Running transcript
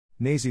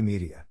Nazi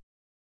Media.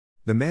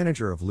 The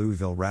manager of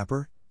Louisville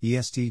rapper,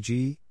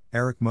 ESTG,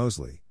 Eric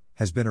Mosley,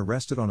 has been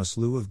arrested on a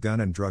slew of gun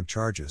and drug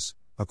charges,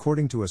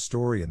 according to a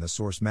story in The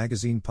Source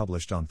magazine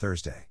published on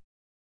Thursday.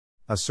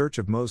 A search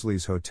of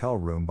Mosley's hotel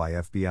room by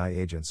FBI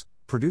agents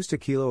produced a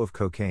kilo of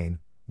cocaine,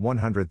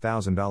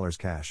 $100,000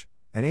 cash,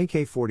 an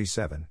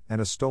AK-47,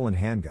 and a stolen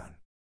handgun.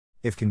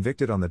 If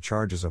convicted on the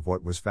charges of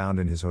what was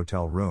found in his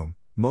hotel room,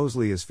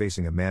 Mosley is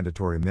facing a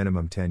mandatory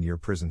minimum 10-year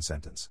prison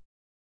sentence.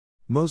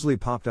 Mosley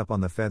popped up on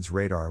the Fed's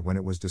radar when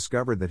it was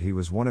discovered that he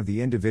was one of the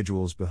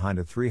individuals behind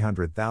a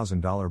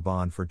 $300,000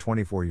 bond for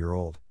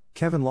 24-year-old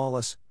Kevin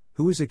Lawless,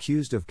 who is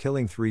accused of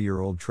killing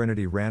 3-year-old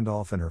Trinity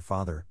Randolph and her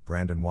father,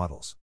 Brandon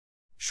Waddles.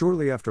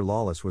 Shortly after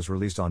Lawless was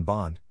released on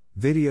bond,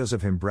 videos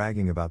of him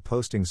bragging about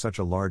posting such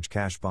a large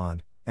cash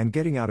bond and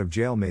getting out of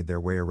jail made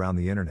their way around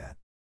the internet.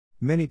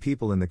 Many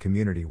people in the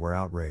community were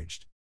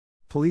outraged.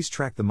 Police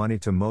tracked the money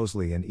to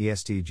Mosley and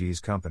ESTG's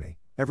company,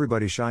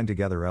 Everybody Shine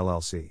Together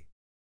LLC.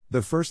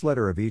 The first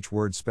letter of each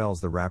word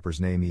spells the rapper's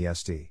name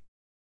EST.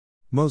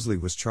 Mosley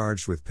was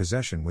charged with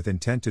possession with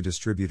intent to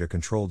distribute a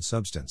controlled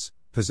substance,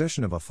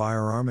 possession of a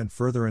firearm and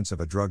furtherance of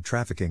a drug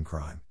trafficking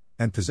crime,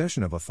 and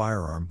possession of a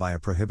firearm by a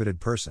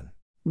prohibited person.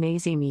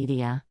 Nazi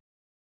Media.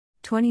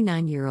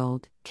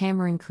 29-year-old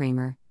Cameron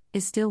Creamer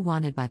is still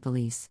wanted by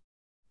police.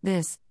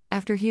 This,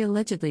 after he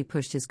allegedly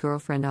pushed his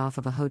girlfriend off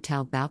of a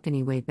hotel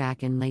balcony way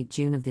back in late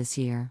June of this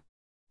year.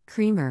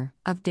 Creamer,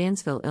 of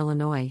Dansville,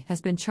 Illinois, has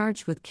been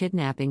charged with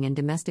kidnapping and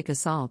domestic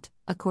assault,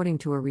 according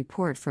to a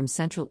report from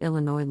Central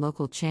Illinois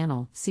local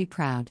channel, See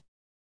Proud.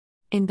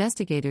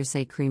 Investigators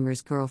say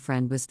Creamer's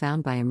girlfriend was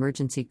found by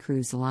emergency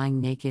crews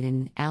lying naked in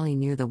an alley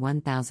near the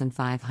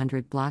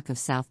 1500 block of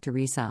South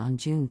Teresa on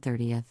June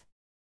 30th.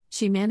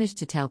 She managed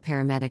to tell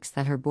paramedics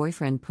that her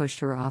boyfriend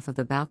pushed her off of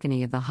the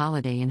balcony of the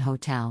Holiday Inn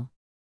Hotel.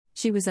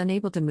 She was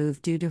unable to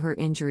move due to her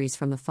injuries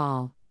from the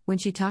fall, when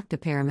she talked to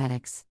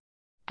paramedics.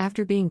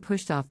 After being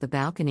pushed off the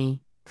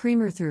balcony,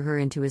 Creamer threw her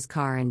into his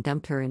car and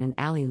dumped her in an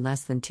alley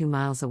less than 2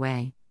 miles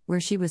away,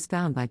 where she was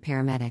found by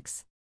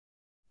paramedics.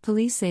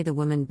 Police say the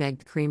woman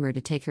begged Creamer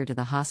to take her to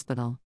the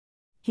hospital.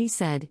 He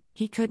said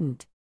he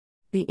couldn't.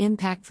 The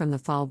impact from the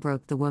fall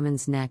broke the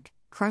woman's neck,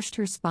 crushed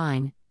her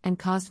spine, and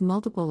caused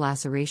multiple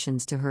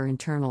lacerations to her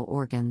internal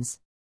organs.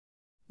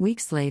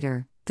 Weeks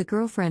later, the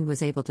girlfriend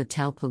was able to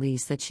tell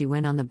police that she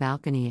went on the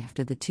balcony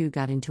after the two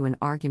got into an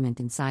argument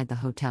inside the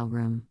hotel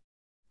room.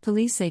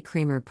 Police say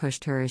Creamer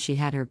pushed her as she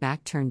had her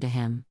back turned to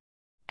him.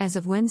 As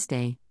of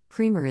Wednesday,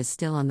 Creamer is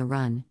still on the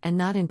run and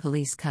not in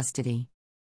police custody.